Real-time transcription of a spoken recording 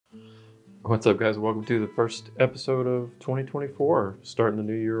What's up, guys? Welcome to the first episode of 2024. Starting the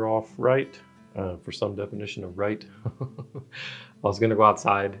new year off right, for some definition of right. I was going to go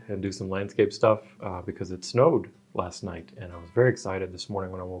outside and do some landscape stuff because it snowed last night, and I was very excited this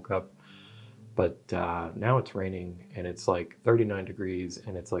morning when I woke up. But now it's raining, and it's like 39 degrees,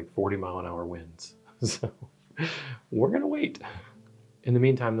 and it's like 40-mile-an-hour winds. So we're going to wait. In the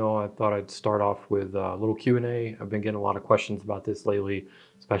meantime, though, I thought I'd start off with a little Q&A. I've been getting a lot of questions about this lately,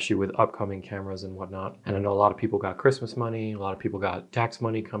 especially with upcoming cameras and whatnot. And I know a lot of people got Christmas money, a lot of people got tax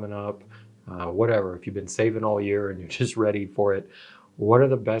money coming up, whatever. If you've been saving all year and you're just ready for it, what are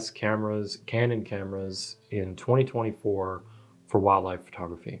the best cameras, Canon cameras in 2024 for wildlife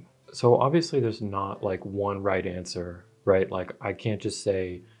photography? So obviously there's not like one right answer, right? Like I can't just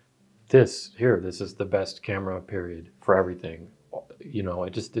say this is the best camera period for everything. You know,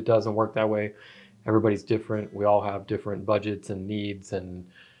 it doesn't work that way. Everybody's different. We all have different budgets and needs and,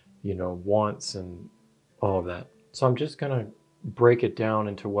 wants and all of that. So I'm just gonna break it down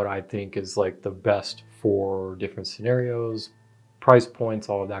into what I think is like the best for different scenarios, price points,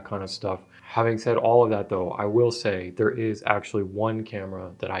 all of that kind of stuff. Having said all of that, though, I will say there is actually one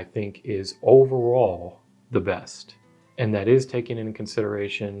camera that I think is overall the best, and that is taking into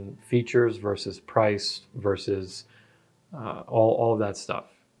consideration features versus price versus all of that stuff.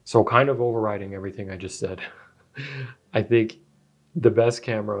 So kind of overriding everything I just said, I think the best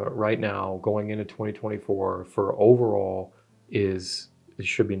camera right now going into 2024 for overall is, it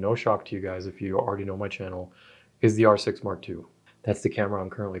should be no shock to you guys if you already know my channel, is the R6 Mark II. That's the camera I'm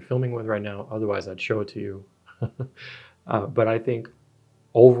currently filming with right now. Otherwise, I'd show it to you. But I think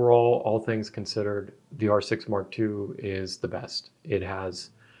overall, all things considered, the R6 Mark II is the best. It has,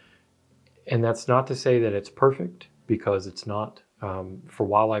 and that's not to say that it's perfect, because it's not. For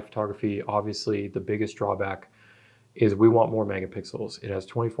wildlife photography, obviously the biggest drawback is we want more megapixels. It has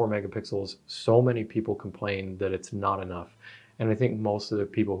 24 megapixels. So many people complain that it's not enough. And I think most of the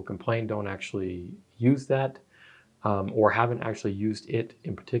people who complain don't actually use that, or haven't actually used it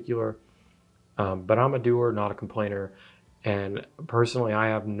in particular. But I'm a doer, not a complainer. And personally, I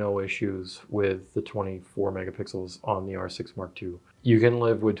have no issues with the 24 megapixels on the R6 Mark II. You can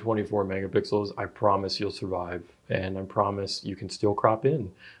live with 24 megapixels. I promise you'll survive. And I promise you can still crop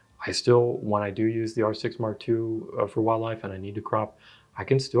in. I still, when I do use the R6 Mark II for wildlife and I need to crop, I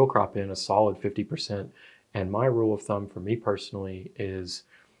can still crop in a solid 50%. And my rule of thumb for me personally is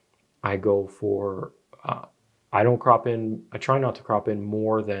I go for, I don't crop in, I try not to crop in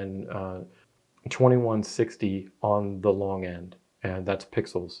more than 2160 on the long end, and that's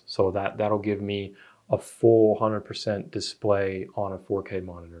pixels. So that'll give me a full 100% display on a 4K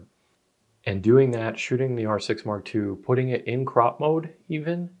monitor. And doing that, shooting the R6 Mark II, putting it in crop mode,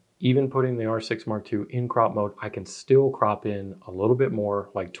 even putting the R6 Mark II in crop mode, I can still crop in a little bit more,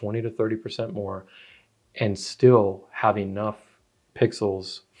 like 20 to 30% more, and still have enough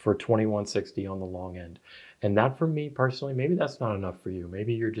pixels for 2160 on the long end. And that, for me personally, maybe that's not enough for you.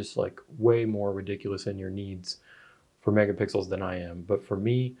 Maybe you're just like way more ridiculous in your needs for megapixels than I am. But for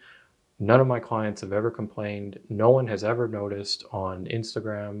me, none of my clients have ever complained. No one has ever noticed on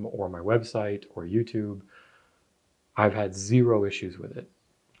Instagram or my website or YouTube. I've had zero issues with it.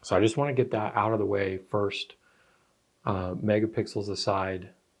 So I just want to get that out of the way first, megapixels aside,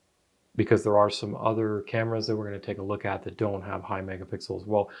 because there are some other cameras that we're going to take a look at that don't have high megapixels.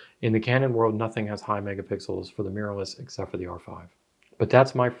 Well, in the Canon world, nothing has high megapixels for the mirrorless except for the R5. But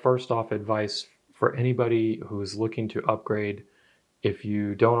that's my first off advice for anybody who's looking to upgrade. If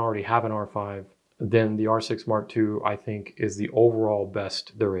you don't already have an R5, then the R6 Mark II, I think, is the overall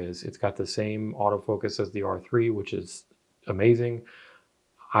best there is. It's got the same autofocus as the R3, which is amazing.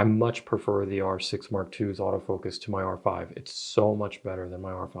 I much prefer the R6 Mark II's autofocus to my R5. It's so much better than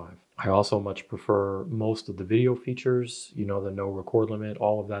my R5. I also much prefer most of the video features, the no record limit,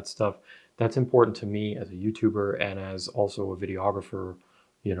 all of that stuff. That's important to me as a YouTuber and as also a videographer,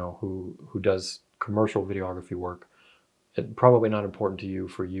 who does commercial videography work. Probably not important to you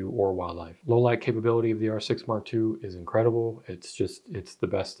for you or wildlife. Low light capability of the R6 Mark II is incredible. It's the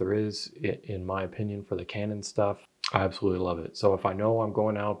best there is, in my opinion, for the Canon stuff. I absolutely love it. So if I know I'm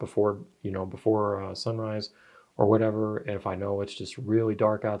going out before sunrise or whatever, and if I know it's just really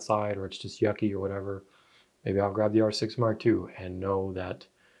dark outside or it's just yucky or whatever, maybe I'll grab the R6 Mark II and know that,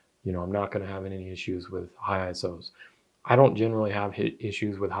 I'm not going to have any issues with high ISOs. I don't generally have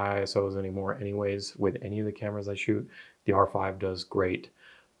issues with high ISOs anymore anyways with any of the cameras I shoot. The R5 does great.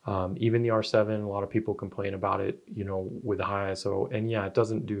 Even the R7, a lot of people complain about it, with the high ISO. And yeah, it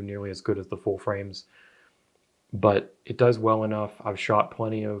doesn't do nearly as good as the full frames, but it does well enough. I've shot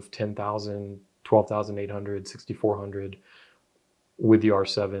plenty of 10,000, 12,800, 6,400 with the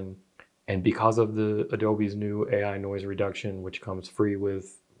R7, And because of the Adobe's new AI noise reduction, which comes free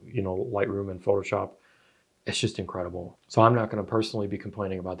with, Lightroom and Photoshop, it's just incredible. So I'm not going to personally be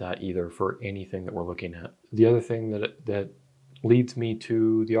complaining about that either for anything that we're looking at. The other thing that leads me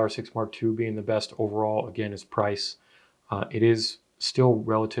to the R6 Mark II being the best overall, again, is price. It is still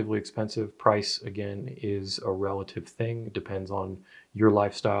relatively expensive. Price, again, is a relative thing. It depends on your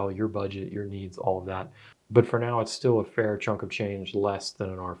lifestyle, your budget, your needs, all of that. But for now, it's still a fair chunk of change less than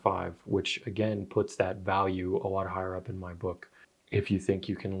an R5, which again puts that value a lot higher up in my book if you think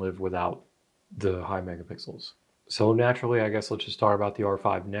you can live without the high megapixels. So naturally, I guess let's just talk about the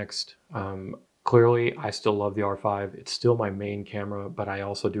R5 next. Clearly, I still love the R5. It's still my main camera, but I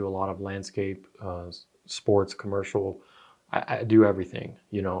also do a lot of landscape, sports, commercial. I do everything,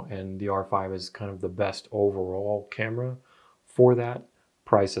 and the R5 is kind of the best overall camera for that,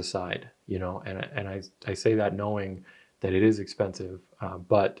 price aside, and I say that knowing that it is expensive,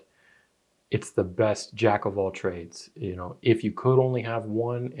 but it's the best jack of all trades. If you could only have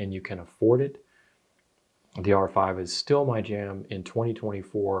one and you can afford it, the R5 is still my jam in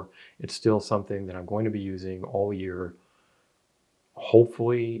 2024. It's still something that I'm going to be using all year.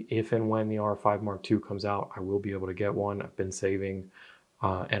 Hopefully, if and when the R5 Mark II comes out, I will be able to get one. I've been saving,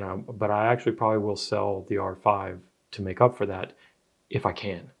 but I actually probably will sell the R5 to make up for that if I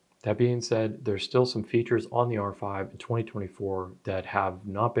can. That being said, there's still some features on the R5 in 2024 that have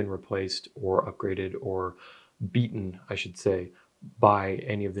not been replaced or upgraded or beaten, I should say, by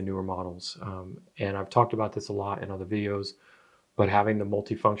any of the newer models. And I've talked about this a lot in other videos, but having the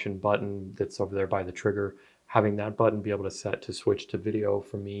multifunction button that's over there by the trigger, having that button be able to set to switch to video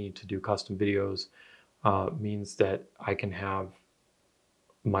for me to do custom videos means that I can have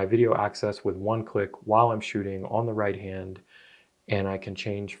my video access with one click while I'm shooting on the right hand, and I can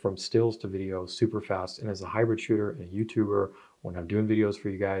change from stills to video super fast. And as a hybrid shooter and a YouTuber, when I'm doing videos for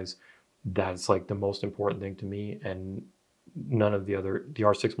you guys, that's like the most important thing to me, and none of the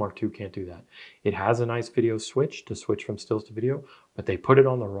R6 Mark II can't do that. It has a nice video switch to switch from stills to video, but they put it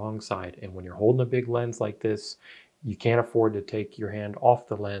on the wrong side. And when you're holding a big lens like this, you can't afford to take your hand off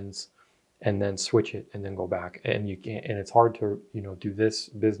the lens and then switch it and then go back. And you can't, and it's hard to, do this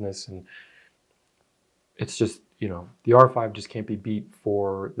business. And it's just, the R5 just can't be beat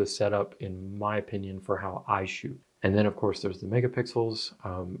for the setup, in my opinion, for how I shoot. And then, of course, there's the megapixels.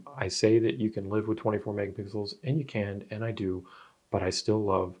 I say that you can live with 24 megapixels, and you can, and I do, but I still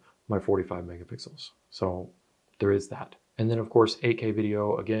love my 45 megapixels. So there is that. And then, of course, 8K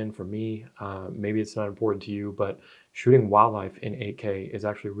video, again, for me, maybe it's not important to you, but shooting wildlife in 8K is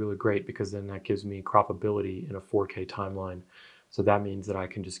actually really great, because then that gives me croppability in a 4K timeline. So that means that I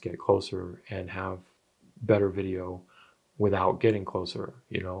can just get closer and have better video without getting closer,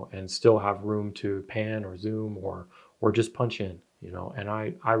 and still have room to pan or zoom or just punch in, and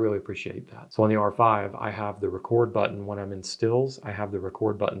I really appreciate that. So on the R5, I have the record button when I'm in stills. I have the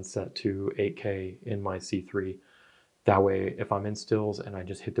record button set to 8K in my C3. That way, if I'm in stills and I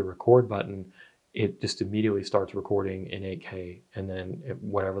just hit the record button, it just immediately starts recording in 8K. And then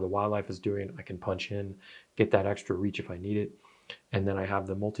whatever the wildlife is doing, I can punch in, get that extra reach if I need it. And then I have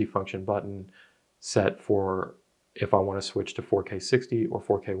the multifunction button set for if I want to switch to 4K 60 or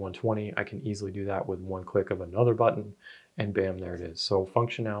 4K 120, I can easily do that with one click of another button, and bam, there it is. So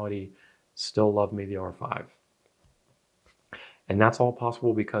functionality, still love me the R5. And that's all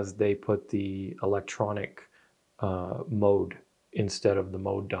possible because they put the electronic mode instead of the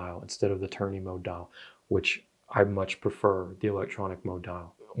mode dial, instead of the turning mode dial, which I much prefer the electronic mode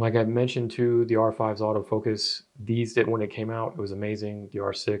dial. Like I mentioned too, the R5's autofocus, these did, when it came out, it was amazing. The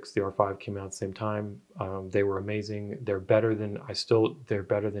R6, the R5 came out at the same time. They were amazing. They're better than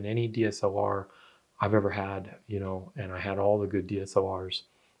any DSLR I've ever had, and I had all the good DSLRs.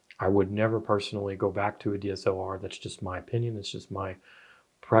 I would never personally go back to a DSLR. That's just my opinion. That's just my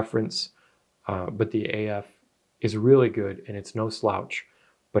preference. But the AF is really good, and it's no slouch.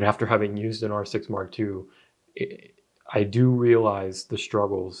 But after having used an R6 Mark II, I do realize the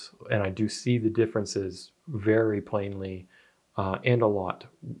struggles, and I do see the differences very plainly and a lot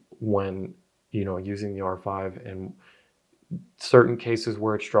when, using the R5, and certain cases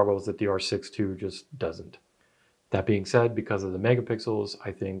where it struggles that the R6 II just doesn't. That being said, because of the megapixels,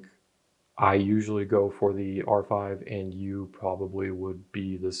 I think I usually go for the R5, and you probably would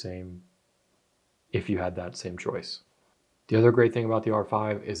be the same if you had that same choice. The other great thing about the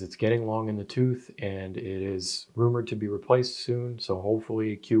R5 is it's getting long in the tooth, and it is rumored to be replaced soon. So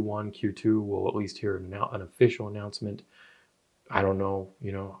hopefully Q1, Q2, we'll at least hear an official announcement. I don't know,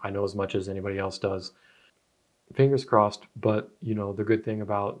 I know as much as anybody else does. fingers crossed. But you know, the good thing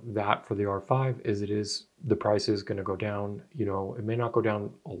about that for the R5 is the price is going to go down. You know, it may not go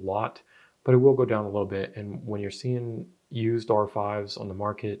down a lot, but it will go down a little bit. And when you're seeing used R5s on the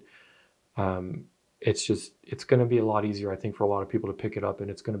market, it's going to be a lot easier, I think, for a lot of people to pick it up, and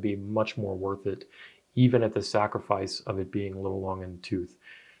it's going to be much more worth it, even at the sacrifice of it being a little long in the tooth.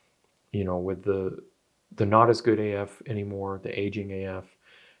 You know, with the not as good AF anymore, the aging AF,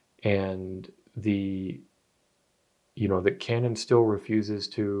 and the the Canon still refuses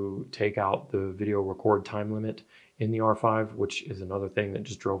to take out the video record time limit in the R5, which is another thing that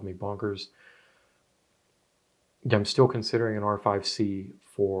just drove me bonkers. I'm still considering an R5C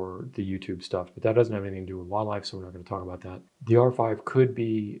for the YouTube stuff, but that doesn't have anything to do with wildlife, so we're not going to talk about that. The R5 could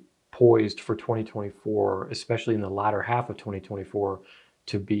be poised for 2024, especially in the latter half of 2024,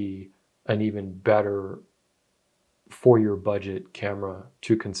 to be an even better for your budget camera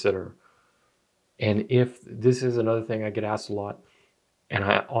to consider. And if this is another thing I get asked a lot, and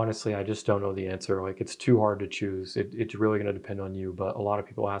I honestly just don't know the answer. Like, it's too hard to choose. It's really going to depend on you. But a lot of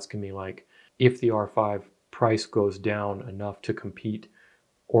people asking me, like, if the R5 price goes down enough to compete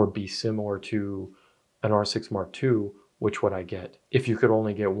or be similar to an R6 Mark II, which would I get? If you could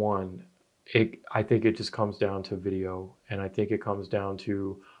only get one, I think it just comes down to video. And I think it comes down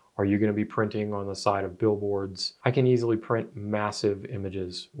to, are you going to be printing on the side of billboards? I can easily print massive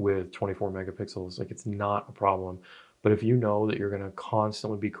images with 24 megapixels. Like, it's not a problem. But if you know that you're going to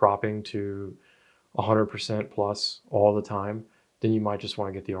constantly be cropping to 100% plus all the time, then you might just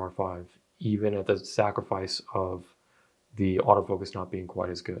want to get the R5, even at the sacrifice of the autofocus not being quite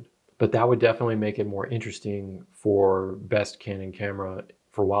as good. But that would definitely make it more interesting for best Canon camera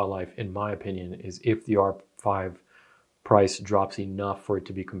for wildlife, in my opinion, is if the R5 price drops enough for it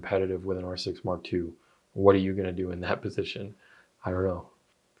to be competitive with an R6 Mark II. What are you going to do in that position? I don't know.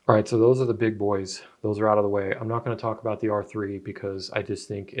 All right, so those are the big boys. Those are out of the way. I'm not going to talk about the R3 because I just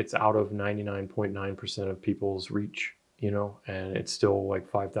think it's out of 99.9% of people's reach, you know, and it's still like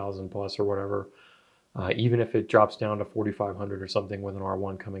 5,000 plus or whatever. Even if it drops down to 4,500 or something with an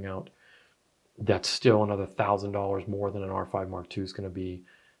R1 coming out, that's still another $1,000 more than an R5 Mark II is going to be.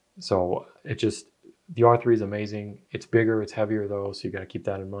 So the R3 is amazing. It's bigger, it's heavier though, so you got to keep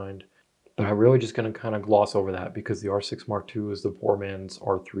that in mind. But I'm really just going to kind of gloss over that because the R6 Mark II is the poor man's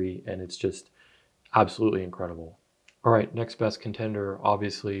R3, and it's just absolutely incredible. All right, next best contender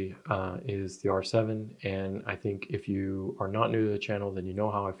obviously is the R7, and I think if you are not new to the channel, then you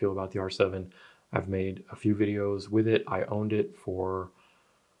know how I feel about the R7. I've made a few videos with it. I owned it for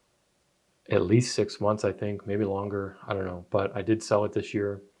at least 6 months, I think, maybe longer, I don't know, but I did sell it this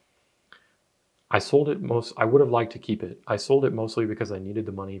year. I sold it I would have liked to keep it. I sold it mostly because I needed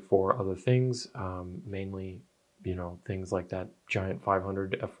the money for other things, mainly, you know, things like that giant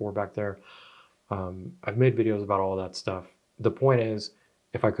 500 f4 back there. I've made videos about all that stuff. The point is,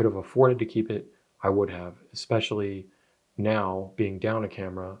 if I could have afforded to keep it, I would have, especially now being down a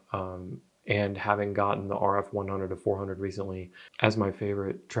camera and having gotten the RF 100 to 400 recently as my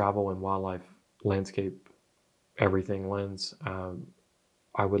favorite travel and wildlife landscape everything lens.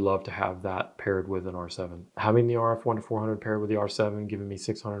 I would love to have that paired with an R7. Having the RF 1 to 400 paired with the R7, giving me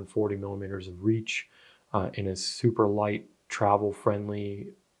 640 millimeters of reach in a super light, travel-friendly,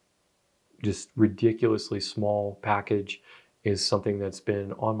 just ridiculously small package is something that's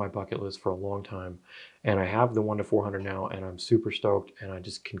been on my bucket list for a long time. And I have the 1 to 400 now, and I'm super stoked, and I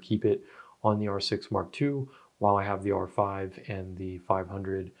just can keep it on the R6 Mark II while I have the R5 and the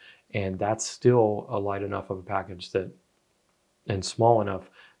 500. And that's still a light enough of a package that and small enough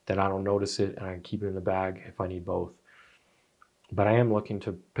that I don't notice it, and I can keep it in the bag if I need both. But I am looking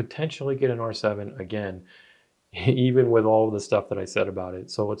to potentially get an R7 again, even with all of the stuff that I said about it.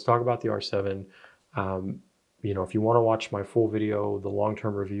 So let's talk about the R7. You know, if you want to watch my full video, the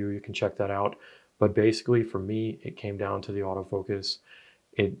long-term review, you can check that out. But basically, for me, it came down to the autofocus.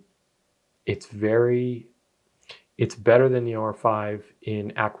 It's better than the R5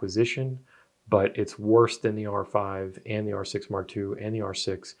 in acquisition, but it's worse than the R5 and the R6 Mark II and the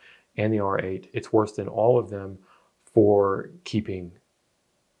R6 and the R8. It's worse than all of them for keeping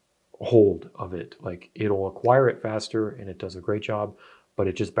hold of it. Like, it'll acquire it faster and it does a great job, but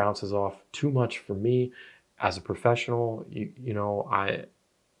it just bounces off too much for me as a professional. You know, I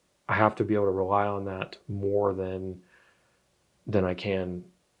have to be able to rely on that more than I can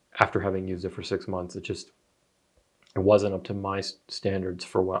after having used it for 6 months. It wasn't up to my standards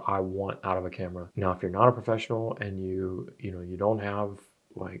for what I want out of a camera. Now, if you're not a professional and you don't have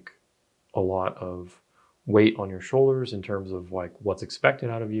like a lot of weight on your shoulders in terms of like what's expected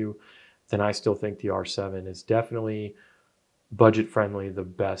out of you, then I still think the R7 is definitely budget friendly, the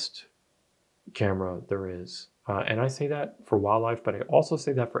best camera there is. And I say that for wildlife, but I also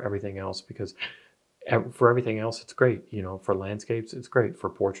say that for everything else, because for everything else, it's great. You know, for landscapes, it's great. For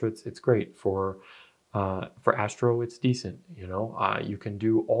portraits, it's great. For astro, it's decent. You know, you can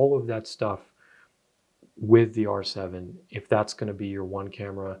do all of that stuff with the R7. If that's going to be your one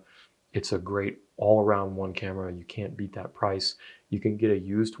camera, it's a great all-around one camera. You can't beat that price. You can get a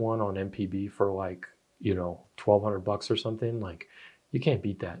used one on MPB for like, you know, $1,200 or something. Like, you can't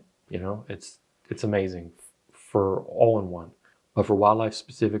beat that. You know, it's amazing for all-in-one. But for wildlife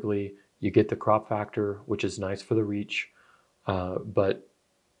specifically, you get the crop factor, which is nice for the reach, but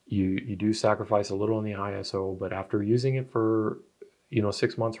you do sacrifice a little in the ISO. But after using it for, you know,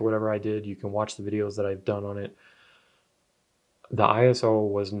 6 months or whatever I did, you can watch the videos that I've done on it. The ISO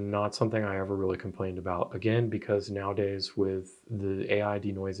was not something I ever really complained about. Again, because nowadays with the AI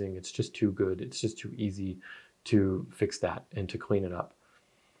denoising, it's just too good. It's just too easy to fix that and to clean it up.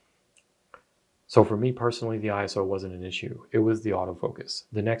 So for me personally, the ISO wasn't an issue. It was the autofocus.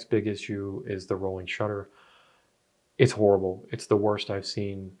 The next big issue is the rolling shutter. It's horrible. It's the worst I've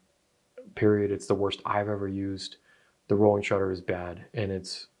seen, period. It's the worst I've ever used. The rolling shutter is bad, and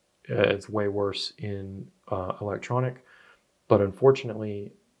it's way worse in electronic. But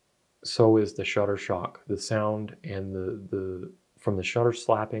unfortunately, so is the shutter shock. The sound and the from the shutter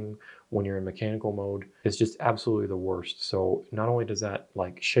slapping when you're in mechanical mode is just absolutely the worst. So not only does that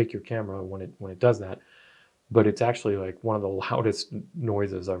like shake your camera when it does that, but it's actually like one of the loudest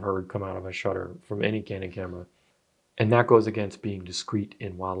noises I've heard come out of a shutter from any Canon camera. And that goes against being discreet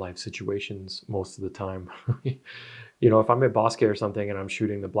in wildlife situations most of the time. You know, if I'm at Bosque or something and I'm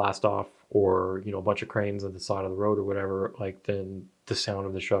shooting the blast off, or, you know, a bunch of cranes on the side of the road or whatever, like, then the sound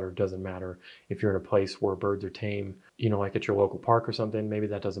of the shutter doesn't matter. If you're in a place where birds are tame, you know, like at your local park or something, maybe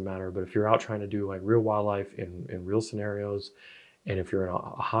that doesn't matter. But if you're out trying to do like real wildlife in real scenarios, and if you're in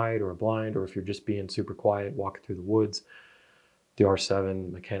a hide or a blind, or if you're just being super quiet, walking through the woods, the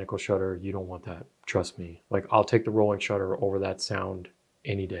R7 mechanical shutter, you don't want that. Trust me. Like, I'll take the rolling shutter over that sound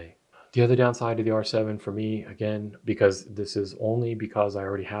any day. The other downside to the R7 for me, again, because this is only because I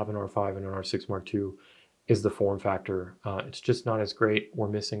already have an R5 and an R6 Mark II, is the form factor. It's just not as great. We're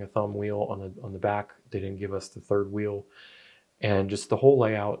missing a thumb wheel on the back. They didn't give us the third wheel. And just the whole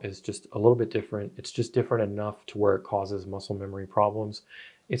layout is just a little bit different. It's just different enough to where it causes muscle memory problems.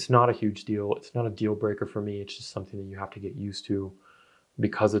 It's not a huge deal. It's not a deal breaker for me. It's just something that you have to get used to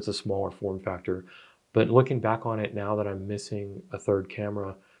because it's a smaller form factor. But looking back on it, now that I'm missing a third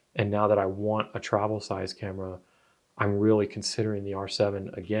camera, and now that I want a travel size camera, I'm really considering the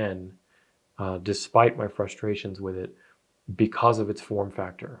R7 again, despite my frustrations with it, because of its form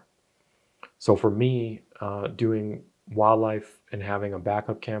factor. So for me, doing wildlife and having a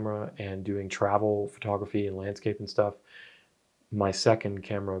backup camera and doing travel photography and landscape and stuff, my second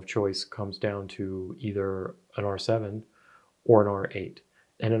camera of choice comes down to either an R7 or an R8.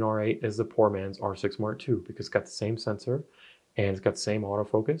 And an R8 is the poor man's R6 Mark II because it's got the same sensor and it's got the same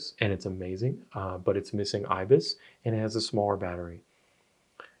autofocus and it's amazing, but it's missing IBIS and it has a smaller battery.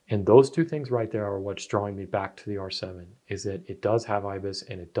 And those two things right there are what's drawing me back to the R7, is that it does have IBIS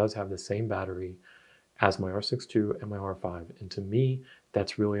and it does have the same battery as my R6 II and my R5. And to me,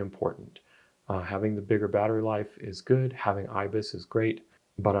 that's really important. Having the bigger battery life is good. Having IBIS is great.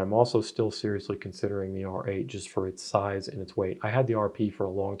 But I'm also still seriously considering the R8 just for its size and its weight. I had the RP for a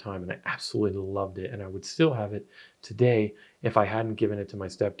long time and I absolutely loved it. And I would still have it today if I hadn't given it to my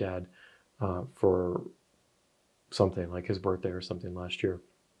stepdad for something like his birthday or something last year.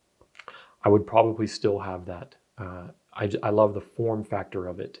 I would probably still have that. I love the form factor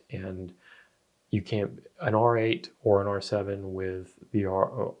of it. And you can't, an R8 or an R7 with the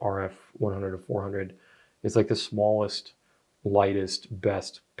RF 100 to 400 is like the smallest, lightest,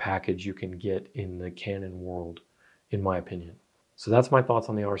 best package you can get in the Canon world, in my opinion. So that's my thoughts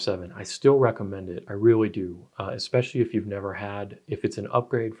on the R7. I still recommend it. I really do, especially if you've never had, if it's an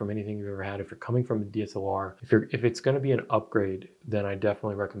upgrade from anything you've ever had, if you're coming from a DSLR, if it's going to be an upgrade, then I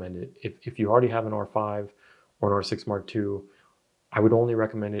definitely recommend it. If you already have an R5 or an R6 Mark II, I would only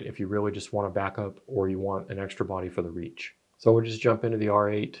recommend it if you really just want a backup or you want an extra body for the reach. So we'll just jump into the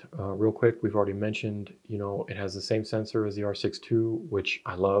R8 real quick. We've already mentioned, you know, it has the same sensor as the R6 II, which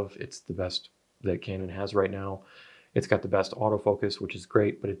I love. It's the best that Canon has right now. It's got the best autofocus, which is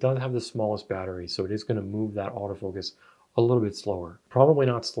great, but it does have the smallest battery, so it is going to move that autofocus a little bit slower. Probably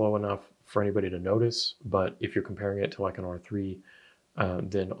not slow enough for anybody to notice, but if you're comparing it to like an R3,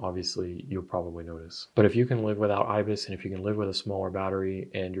 then obviously you'll probably notice. But if you can live without IBIS and if you can live with a smaller battery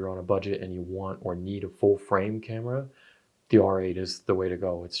and you're on a budget and you want or need a full frame camera, the R8 is the way to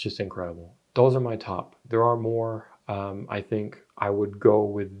go. It's just incredible. Those are my top. There are more. I think I would go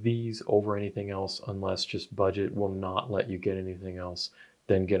with these over anything else, unless just budget will not let you get anything else,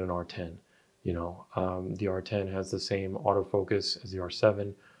 then get an R10. You know, the R10 has the same autofocus as the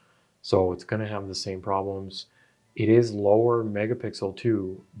R7, so it's going to have the same problems. It is lower megapixel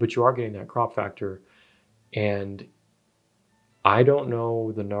too, but you are getting that crop factor. And I don't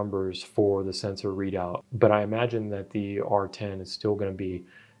know the numbers for the sensor readout, but I imagine that the R10 is still going to be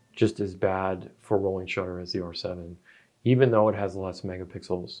just as bad for rolling shutter as the R7, even though it has less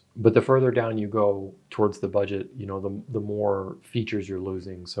megapixels. But the further down you go towards the budget, you know, the more features you're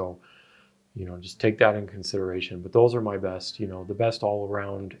losing. So, you know, just take that in consideration. But those are my best. You know, the best all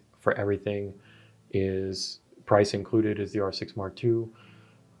around for everything is, price included, is the R6 Mark II.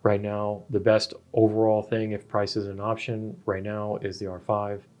 Right now, the best overall thing, if price is an option, right now is the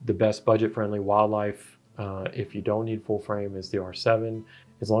R5. The best budget-friendly wildlife, if you don't need full frame, is the R7,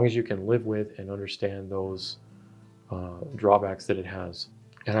 as long as you can live with and understand those drawbacks that it has.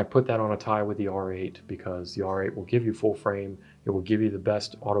 And I put that on a tie with the R8, because the R8 will give you full frame, it will give you the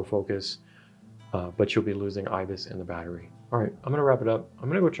best autofocus, but you'll be losing IBIS in the battery. All right, I'm gonna wrap it up. I'm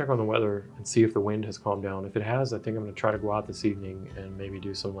gonna go check on the weather and see if the wind has calmed down. If it has, I think I'm gonna try to go out this evening and maybe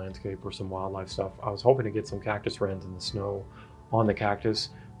do some landscape or some wildlife stuff. I was hoping to get some cactus wrens in the snow on the cactus.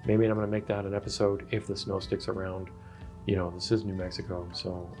 Maybe I'm gonna make that an episode if the snow sticks around. You know, this is New Mexico,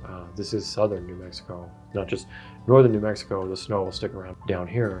 so this is southern New Mexico, not just northern New Mexico. The snow will stick around. Down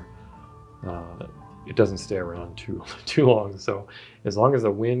here, it doesn't stay around too long. So as long as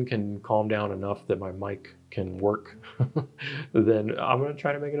the wind can calm down enough that my mic can work, then I'm going to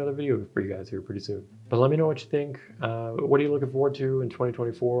try to make another video for you guys here pretty soon. But let me know what you think. What are you looking forward to in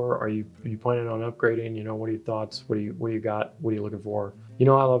 2024? Are you planning on upgrading? You know, what are your thoughts? What do you got? What are you looking for? You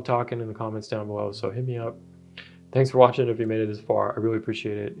know, I love talking in the comments down below, so hit me up. Thanks for watching. If you made it this far, I really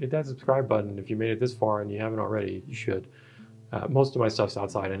appreciate it. Hit that subscribe button if you made it this far and you haven't already. You should. Most of my stuff's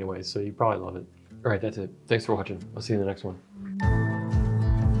outside anyway, so you probably love it. All right, that's it. Thanks for watching. I'll see you in the next one.